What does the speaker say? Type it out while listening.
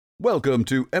Welcome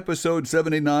to episode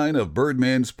 79 of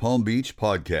Birdman's Palm Beach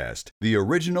Podcast, the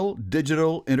original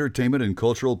digital entertainment and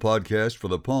cultural podcast for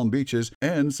the Palm Beaches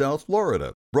and South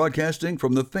Florida, broadcasting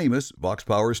from the famous Vox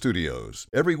Power Studios.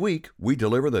 Every week, we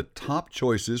deliver the top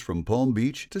choices from Palm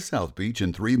Beach to South Beach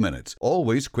in 3 minutes,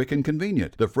 always quick and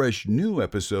convenient. The fresh new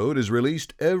episode is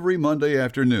released every Monday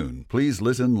afternoon. Please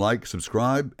listen, like,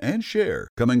 subscribe, and share.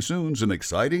 Coming soon, some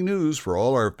exciting news for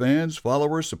all our fans,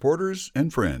 followers, supporters,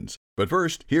 and friends. But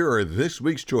first, here are this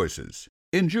week's choices.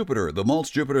 In Jupiter, the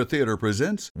Maltz Jupiter Theater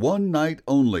presents One Night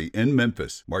Only in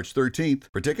Memphis, March 13th.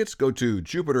 For tickets, go to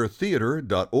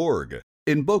jupitertheater.org.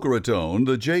 In Boca Raton,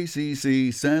 the JCC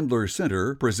Sandler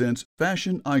Center presents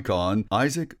fashion icon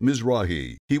Isaac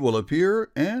Mizrahi. He will appear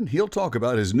and he'll talk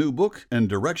about his new book and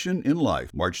direction in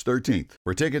life, March 13th.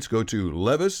 For tickets, go to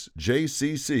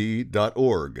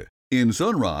levisjcc.org. In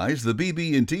Sunrise, the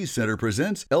BB&T Center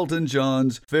presents Elton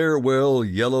John's Farewell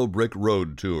Yellow Brick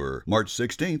Road Tour, March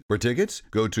 16th. For tickets,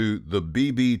 go to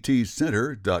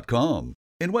thebbtcenter.com.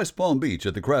 In West Palm Beach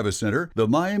at the Kravis Center, the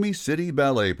Miami City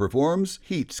Ballet performs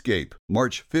Heatscape,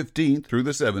 March 15th through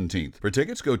the 17th. For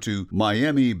tickets, go to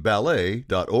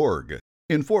miamiballet.org.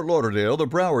 In Fort Lauderdale, the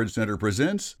Broward Center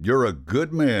presents You're a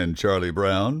Good Man, Charlie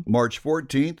Brown, March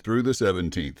 14th through the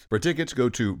 17th. For tickets, go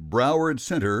to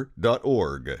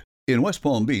browardcenter.org. In West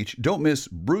Palm Beach, don't miss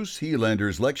Bruce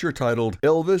Heelander's lecture titled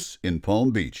Elvis in Palm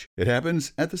Beach. It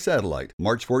happens at the Satellite,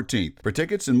 March 14th. For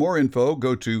tickets and more info,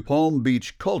 go to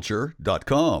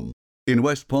palmbeachculture.com. In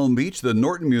West Palm Beach, the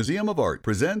Norton Museum of Art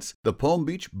presents the Palm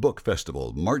Beach Book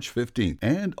Festival, March 15th,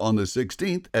 and on the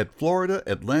 16th at Florida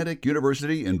Atlantic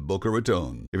University in Boca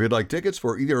Raton. If you'd like tickets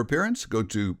for either appearance, go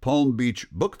to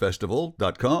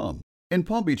palmbeachbookfestival.com. In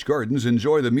Palm Beach Gardens,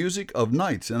 enjoy the music of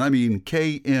knights, and I mean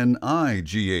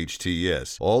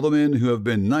Knights. All the men who have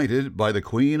been knighted by the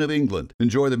Queen of England.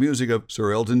 Enjoy the music of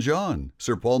Sir Elton John,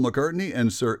 Sir Paul McCartney,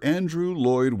 and Sir Andrew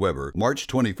Lloyd Webber, March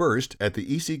 21st at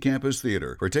the EC Campus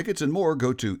Theater. For tickets and more,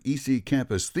 go to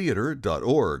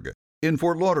eccampustheater.org. In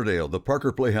Fort Lauderdale, the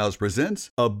Parker Playhouse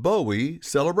presents a Bowie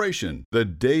celebration, the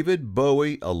David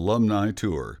Bowie Alumni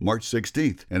Tour, March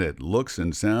 16th, and it looks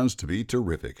and sounds to be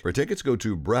terrific. For tickets, go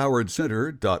to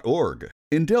browardcenter.org.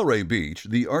 In Delray Beach,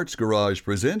 the Arts Garage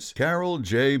presents Carol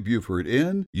J. Buford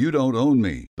in You Don't Own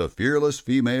Me, the Fearless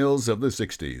Females of the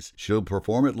 60s. She'll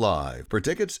perform it live. For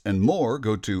tickets and more,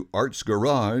 go to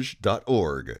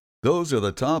artsgarage.org. Those are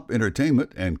the top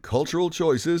entertainment and cultural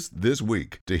choices this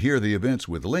week. To hear the events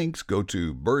with links, go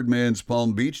to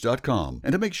birdmanspalmbeach.com.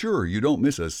 And to make sure you don't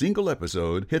miss a single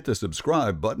episode, hit the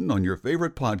subscribe button on your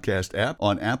favorite podcast app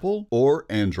on Apple or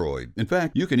Android. In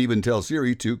fact, you can even tell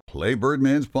Siri to play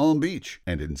Birdman's Palm Beach,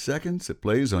 and in seconds it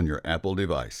plays on your Apple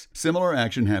device. Similar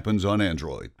action happens on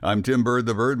Android. I'm Tim Bird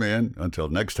the Birdman. Until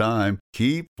next time,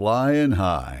 keep flying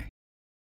high.